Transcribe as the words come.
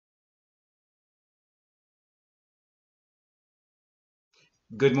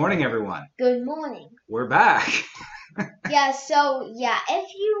Good morning, everyone. Good morning. We're back. If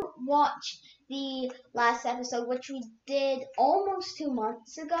you watched the last episode, which we did almost 2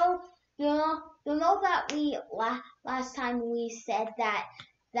 months ago, you'll know that we last time we said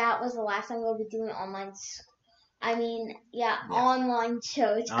that was the last time we'll be doing online. Online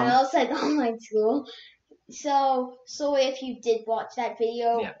church. I also said online school. So if you did watch that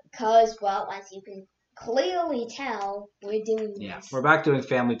video, as you can clearly tell, we're doing this. We're back doing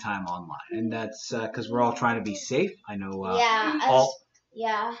family time online, and that's because we're all trying to be safe. I know.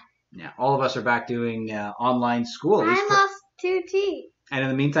 All of us are back doing online school. I lost 2 teeth. And in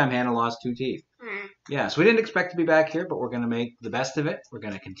the meantime, Hannah lost 2 teeth. So we didn't expect to be back here, but we're going to make the best of it. We're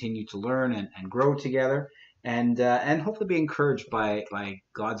going to continue to learn and grow together, and hopefully be encouraged by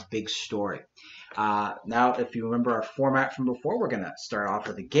God's big story. Now, if you remember our format from before, we're going to start off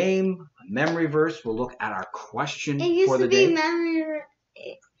with a game, a memory verse. We'll look at our question for the day. It used to be memory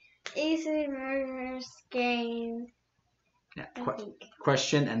verse game.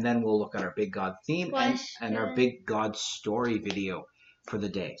 Question, and then we'll look at our big God theme and our big God story video for the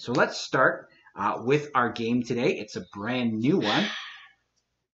day. So let's start with our game today. It's a brand new one.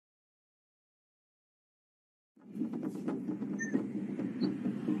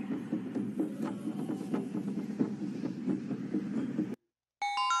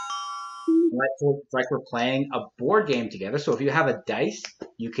 It's like we're playing a board game together. So if you have a dice,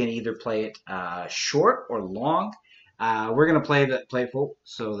 you can either play it short or long. We're going to play full,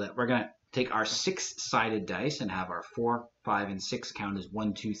 so that we're going to take our 6-sided dice and have our 4, 5, and 6 count as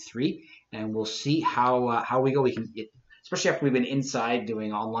 1, 2, 3, and we'll see how we go. We can, especially after we've been inside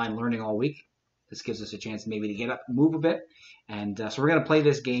doing online learning all week. This gives us a chance maybe to get up, move a bit, and so we're going to play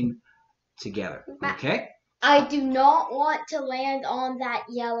this game together. Okay. I do not want to land on that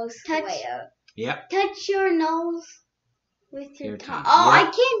yellow square. Touch your nose with your tongue. Oh, I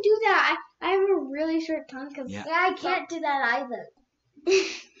can't do that. I have a really short tongue. I can't do that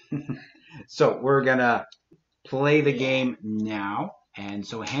either. So we're gonna play the game now. And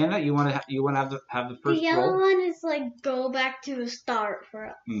so Hannah, you want to have the first roll? The yellow one is like go back to the start for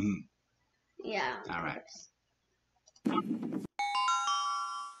us. Yeah. All right.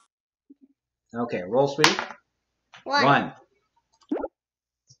 Okay, roll, sweetie. 1.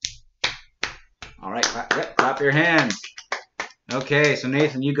 All right, clap your hands. Okay, so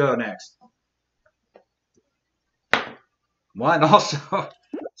Nathan, you go next. 1 also.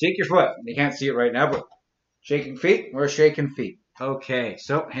 Shake your foot. You can't see it right now, but shaking feet, we're shaking feet. Okay,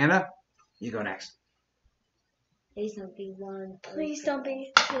 so Hannah, you go next. Please don't be 1. Please don't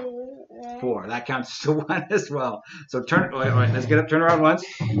be 2. 4. That counts to 1 as well. So turn. Wait, let's get up. Turn around once,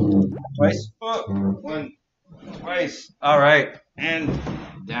 twice. 1, twice. All right, and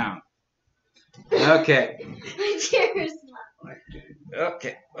down. Okay. My chair is not working.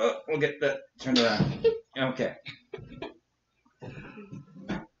 Okay. Oh, we'll get that turned around. Okay.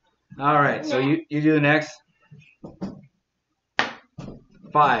 All right. So you do the next.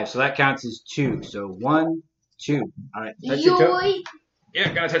 5. So that counts as 2. So 1, 2. All right. Touch your toe.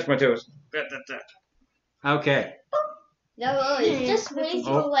 Yeah, gotta touch my toes. Okay. No, it's just raise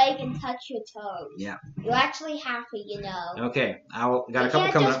your leg and touch your toes. Yeah. You actually have to, you know. Okay. Got a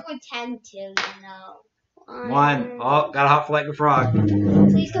couple coming up. You can't just pretend to, you know. 1. Oh, got a hop like a frog.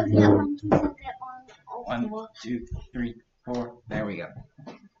 Please go get 1. Please go get 1. 1, 2, 3, 4. There we go.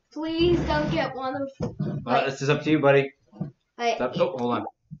 Please go get 1 of. Well, this is up to you, buddy. Wait. Oh, hold on.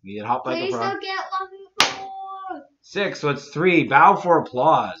 You get hop like a frog. Please go get 1 of 4. 6. So it's 3. Bow for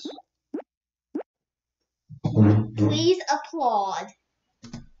applause. Please applaud.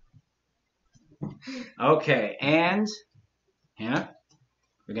 Okay, and Hannah,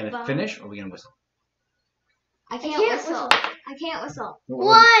 we're gonna finish, or are we gonna whistle? I can't whistle. I can't whistle.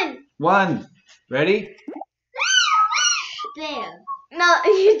 1. 1. Ready? There. No,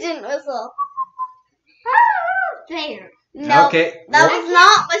 you didn't whistle. There. No. Okay. That was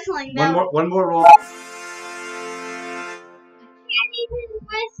not whistling. One more roll. I can't even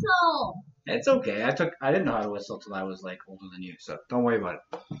whistle. It's okay. I didn't know how to whistle till I was like older than you, so don't worry about it.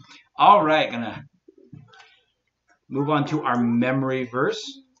 All right, gonna move on to our memory verse.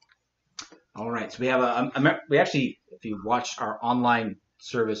 All right, so we have we actually, if you watched our online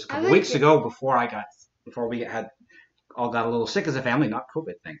service a couple weeks ago, before we got a little sick as a family, not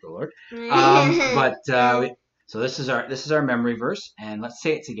COVID, thank the Lord. So this is our memory verse, and let's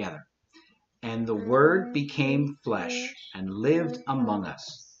say it together. And the Word became flesh and lived among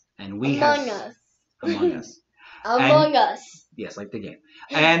us. And we among us. Yes, like the game.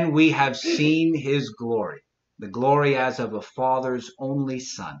 And we have seen his glory, the glory as of a Father's only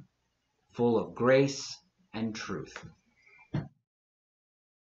Son, full of grace and truth.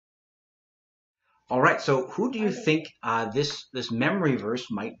 All right, so who do you think this memory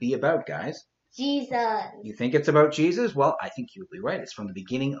verse might be about, guys? Jesus. You think it's about Jesus? Well, I think you'll be right. It's from the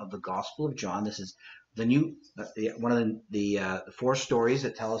beginning of the Gospel of John. This is one of the 4 stories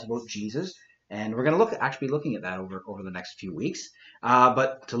that tell us about Jesus, and we're going to actually be looking at that over the next few weeks.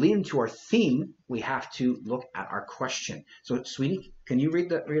 But to lead into our theme, we have to look at our question. So, sweetie, can you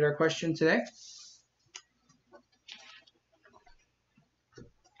read our question today?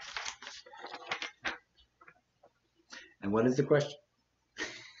 And what is the question?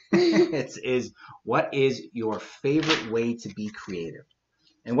 What is your favorite way to be creative?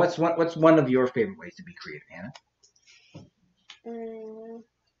 And what's one of your favorite ways to be creative, Hannah?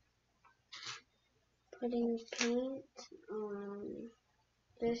 Putting paint on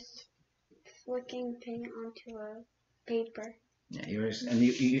just flicking paint onto a paper. Yeah,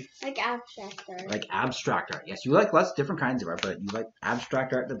 you like abstract art. Like abstract art. Yes, you like lots of different kinds of art, but you like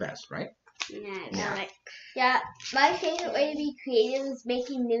abstract art the best, right? Yeah, my favorite way to be creative is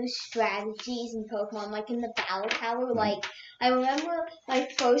making new strategies in Pokemon, like in the Battle Tower. Mm-hmm. Like, I remember my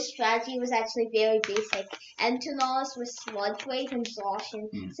first strategy was actually very basic. Entonolis with Sludge Wave and Zacian.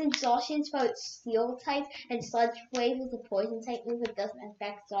 Mm-hmm. Since Zacian's about Steel type, and Sludge Wave is a Poison type move that doesn't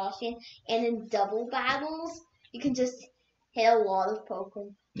affect Zacian, and in double battles, you can just hit a lot of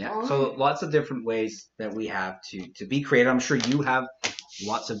Pokemon. Yeah, so lots of different ways that we have to be creative. I'm sure you have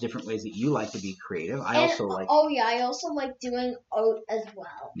lots of different ways that you like to be creative. I also like doing art as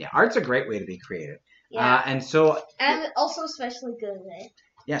well. Yeah, art's a great way to be creative. Yeah. And also especially good at it.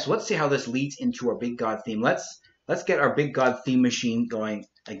 Yeah, so let's see how this leads into our Big God theme. Let's get our Big God theme machine going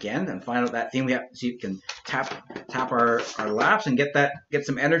again and find out that theme. We have so you can tap our laps and get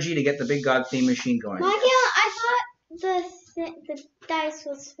some energy to get the Big God theme machine going. Michael, I thought the dice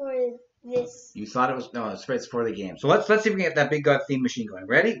was for this. You thought it was it's for the game. So let's see if we can get that Big God theme machine going.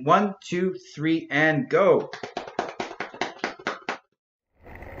 Ready? 1, 2, 3, and go.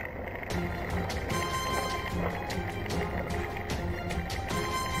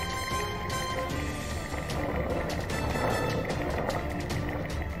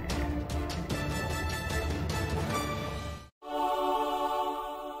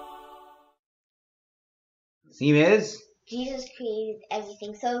 Theme is Jesus created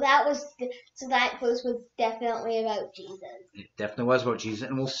everything, so that verse was definitely about Jesus. It definitely was about Jesus,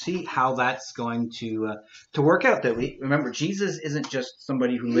 and we'll see how that's going to work out. That we remember, Jesus isn't just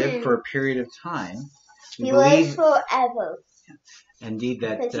somebody who lived for a period of time. He lives forever. Yeah. Indeed,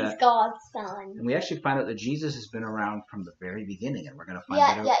 that because he's God's son. And we actually find out that Jesus has been around from the very beginning, and we're going to find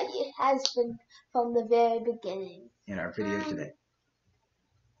that out. Yeah, he has been from the very beginning. In our video today.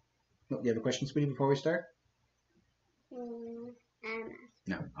 Do you have a question, sweetie, before we start?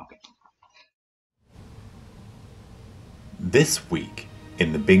 No? Okay. This week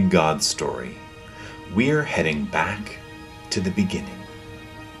in the Big God story, we're heading back to the beginning.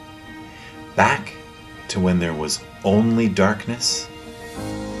 Back to when there was only darkness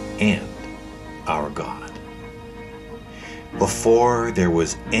and our God. Before there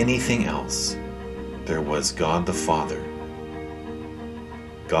was anything else, there was God the Father,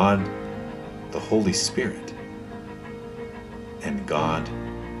 God the Holy Spirit, and God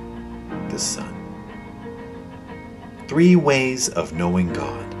the Son. 3 ways of knowing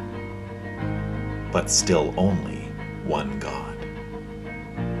God, but still only one God.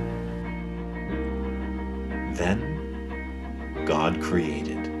 Then God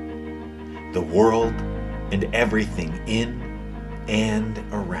created the world and everything in and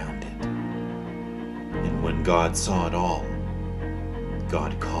around it. And when God saw it all,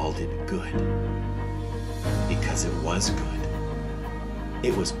 God called it good, because it was good.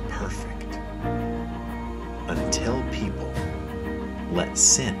 It was perfect until people let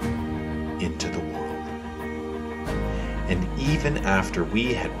sin into the world. And even after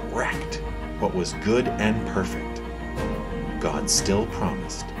we had wrecked what was good and perfect, God still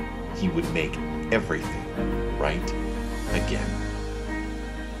promised He would make everything right again.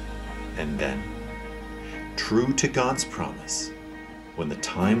 And then, true to God's promise, when the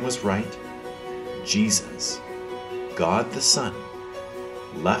time was right, Jesus, God the Son,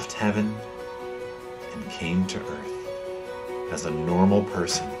 left heaven and came to earth as a normal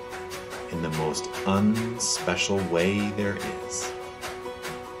person in the most unspecial way there is.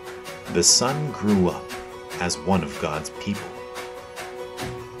 The Son grew up as one of God's people,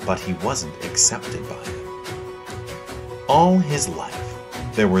 but He wasn't accepted by them. All His life,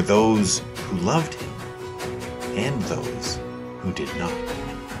 there were those who loved Him and those who did not.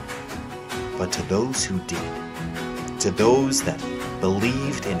 But to those who did, to those that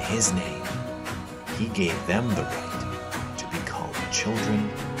believed in His name, He gave them the right to be called children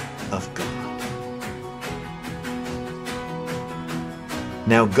of God.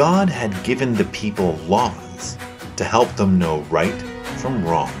 Now God had given the people laws to help them know right from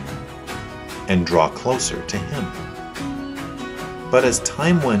wrong and draw closer to Him. But as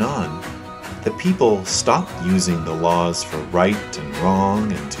time went on, the people stopped using the laws for right and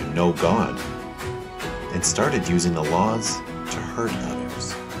wrong and to know God, and started using the laws to hurt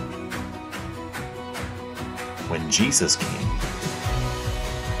others. When Jesus came,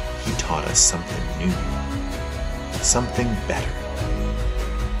 He taught us something new, something better.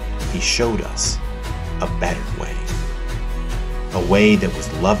 He showed us a better way, a way that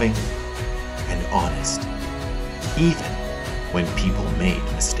was loving and honest, even when people made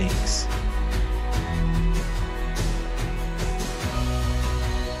mistakes.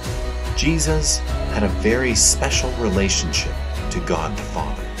 Jesus had a very special relationship to God the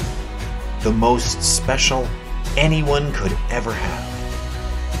Father, the most special anyone could ever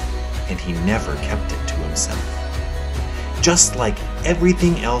have, and He never kept it to Himself. Just like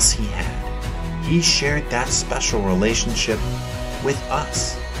everything else He had, He shared that special relationship with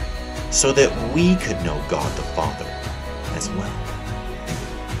us, so that we could know God the Father as well.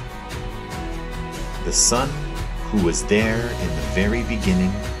 The Son, who was there in the very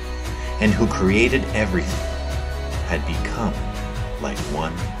beginning and who created everything, had become like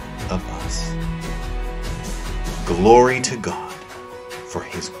one of us. Glory to God for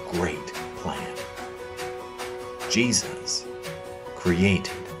His great plan. Jesus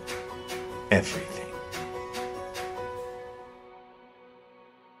created everything.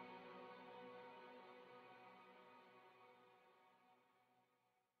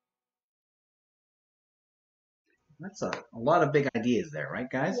 That's a lot of big ideas there, right,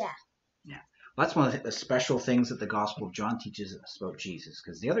 guys? Yeah. Yeah. Well, that's one of the special things that the Gospel of John teaches us about Jesus,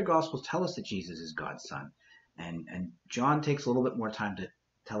 because the other Gospels tell us that Jesus is God's Son. And John takes a little bit more time to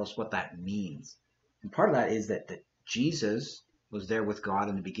tell us what that means. And part of that is that Jesus was there with God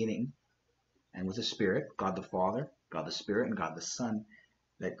in the beginning and with the Spirit, God the Father, God the Spirit, and God the Son.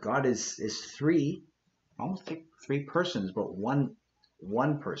 That God is three, almost like three persons, but one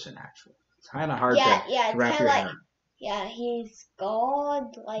person, actually. It's kind of hard to wrap your head around. Yeah, He's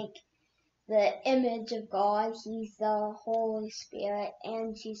God, like the image of God. He's the Holy Spirit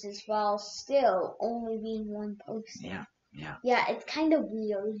and Jesus, while still only being one person. Yeah. Yeah, it's kind of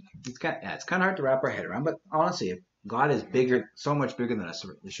weird. It's kind of hard to wrap our head around. But honestly, if God is bigger, so much bigger than us,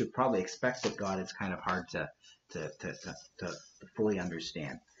 we should probably expect that God is kind of hard to fully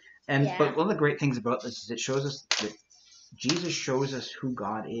understand. But one of the great things about this is it shows us that Jesus shows us who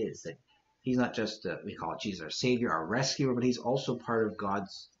God is. That He's not just, we call it Jesus, our Savior, our rescuer, but He's also part of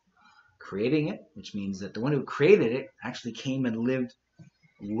God's creating it, which means that the one who created it actually came and lived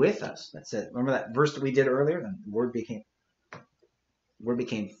with us. That's it. Remember that verse that we did earlier? The Word became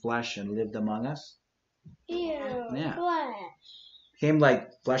flesh and lived among us. Yeah. Flesh. Came like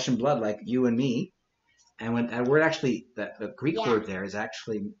flesh and blood, like you and me. And when that word actually, the Greek word there is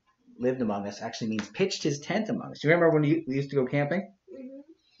actually lived among us, actually means pitched His tent among us. Do you remember when we used to go camping?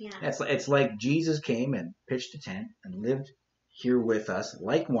 Yeah. It's like Jesus came and pitched a tent and lived here with us,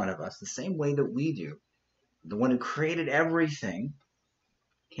 like one of us, the same way that we do. The one who created everything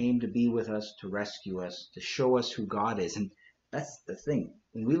came to be with us, to rescue us, to show us who God is. And that's the thing.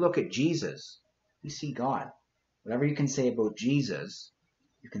 When we look at Jesus, we see God. Whatever you can say about Jesus,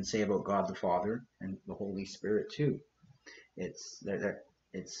 you can say about God the Father and the Holy Spirit too. It's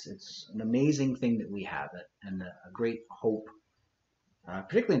an amazing thing that we have, and a great hope.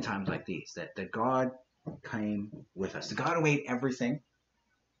 Particularly in times like these, that God came with us. The God who made everything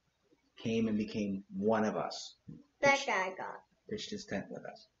came and became one of us. That guy pitched His tent with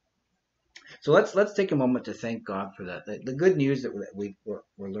us. So let's take a moment to thank God for the good news that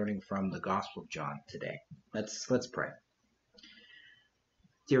we're learning from the Gospel of John today. Let's pray.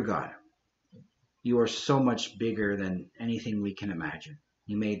 Dear God, You are so much bigger than anything we can imagine.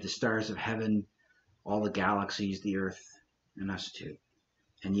 You made the stars of heaven, all the galaxies, the earth, and us too.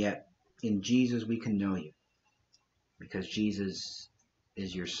 And yet, in Jesus, we can know You, because Jesus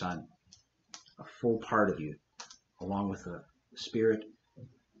is Your Son, a full part of You, along with the Spirit.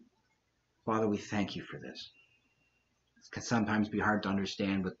 Father, we thank You for this. It can sometimes be hard to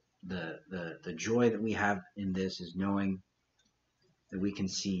understand, but the joy that we have in this is knowing that we can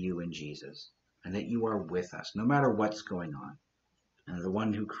see You in Jesus, and that You are with us, no matter what's going on. And the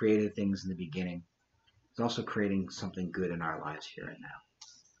one who created things in the beginning is also creating something good in our lives here and now.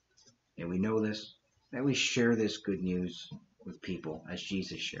 And we know this, that we share this good news with people as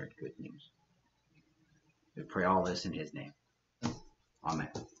Jesus shared good news. We pray all this in His name. Amen.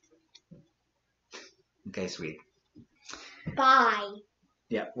 Okay, sweet. Bye.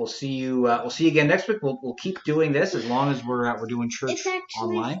 Yeah, we'll see you. We'll see you again next week. We'll keep doing this as long as we're doing church it's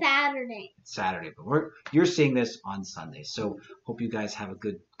actually online. Saturday. It's Saturday, but you're seeing this on Sunday. So hope you guys have a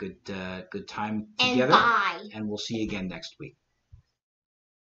good time together. And bye. And we'll see you again next week.